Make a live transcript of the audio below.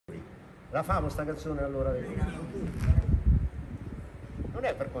La famo sta canzone allora? Non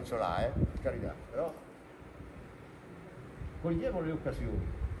è per consolare, per carità, però cogliamo le occasioni.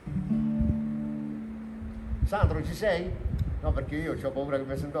 Sandro, ci sei? No, perché io ho paura che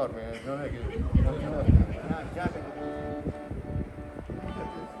mi si dorme, non è che...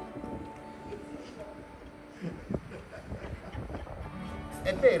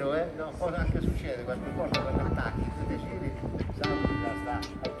 È vero, no, cosa anche succede qualche volta quando attacchi, tu decidi, Sandro già sta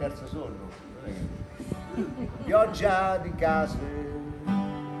al terzo sonno. Pioggia di case,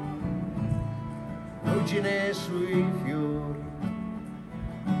 ruggine sui fiori,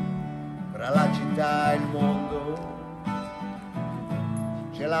 fra la città e il mondo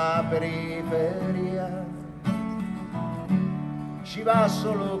c'è la periferia, ci va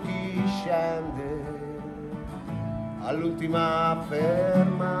solo chi scende all'ultima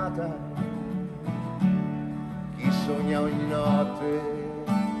fermata, chi sogna ogni notte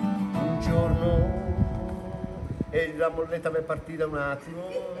un giorno e la molletta mi è partita un attimo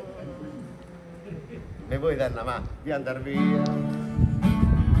e voi danno ma di andar via.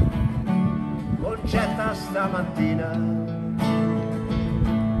 Concetta stamattina,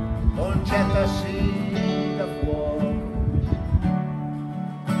 Concetta sì da fuoco,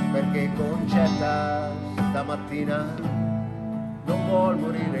 perché Concetta stamattina non vuol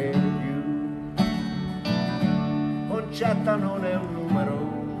morire più. Concetta non è un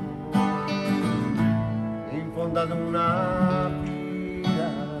numero in fondo ad una pila,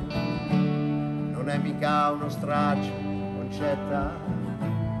 non è mica uno straccio, Concetta,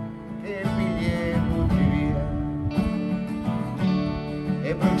 che pigli e butti via.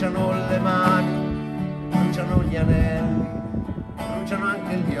 E bruciano le mani, bruciano gli anelli, bruciano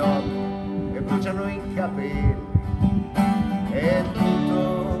anche gli occhi, bruciano i capelli, e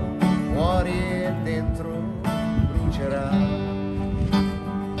tutto fuori e dentro brucerà.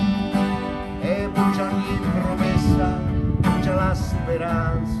 E brucia ogni promessa, brucia la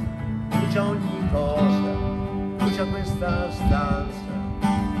speranza, brucia ogni cosa, brucia questa stanza,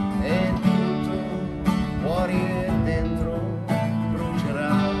 e tutto fuori e dentro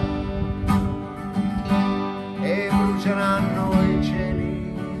brucerà. E bruceranno i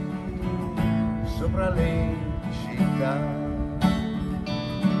cieli sopra le città,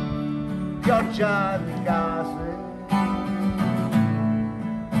 pioggia di case,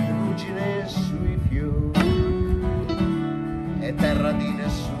 ruggine sui fiori, e terra di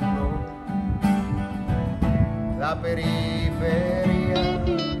nessuno, la periferia.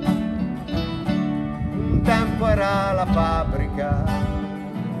 Un tempo era la fabbrica,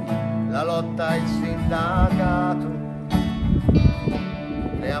 la lotta il sindacato,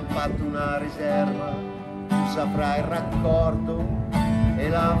 ne han fatto una riserva, tu saprai il raccordo e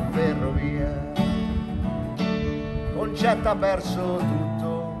la ferrovia. Concetta ha perso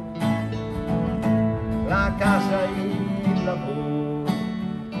tutto, la casa e il lavoro,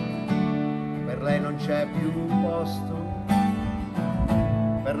 per lei non c'è più posto,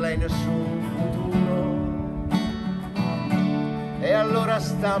 per lei nessun futuro. E allora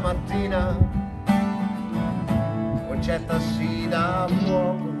stamattina Concetta si dà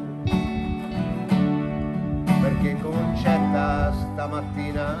fuoco, perché Concetta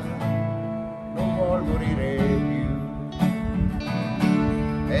stamattina non vuol morire più.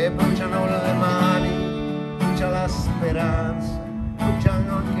 E bruciano le mani, brucia la speranza,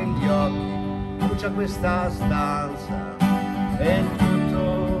 bruciano anche gli occhi, brucia questa stanza, e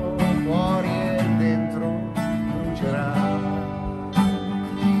tutto fuori e dentro brucerà.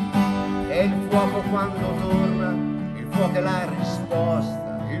 E il fuoco quando torna, il fuoco è la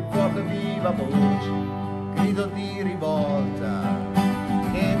risposta, il fuoco è viva voce, grido di rivolta,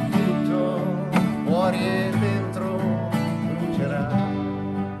 che tutto fuori e dentro brucerà.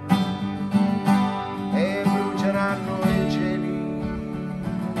 E bruceranno i cieli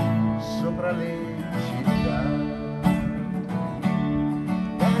sopra le città.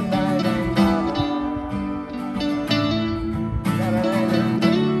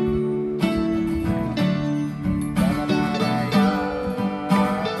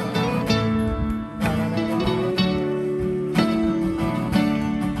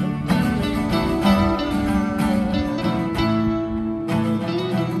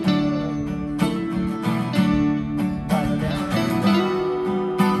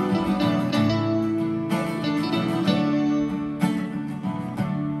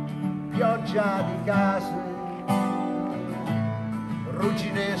 Pioggia di case,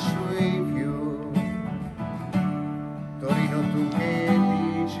 ruggine sui fiori, Torino tu che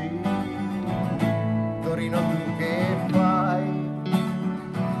dici, Torino tu che fai,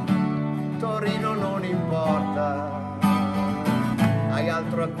 Torino non importa, hai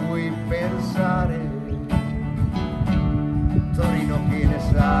altro a cui pensare. Torino, che ne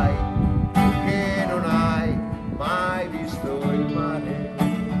sai, tu che non hai mai visto il mare.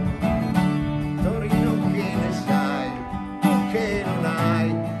 Torino, che ne sai, tu che non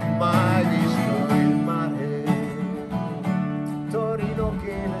hai mai visto il mare. Torino,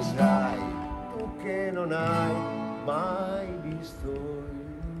 che ne sai, tu che non hai mai visto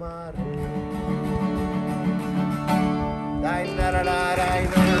il mare. Dai, na, na, na, dai,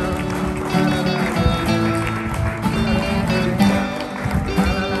 na.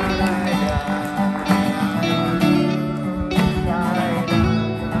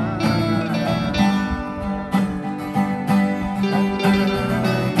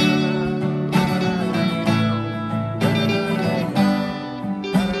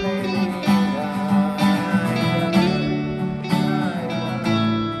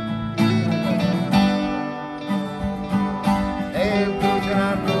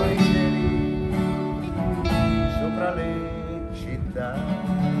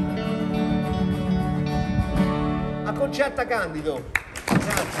 A Concetta Candido,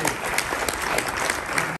 grazie.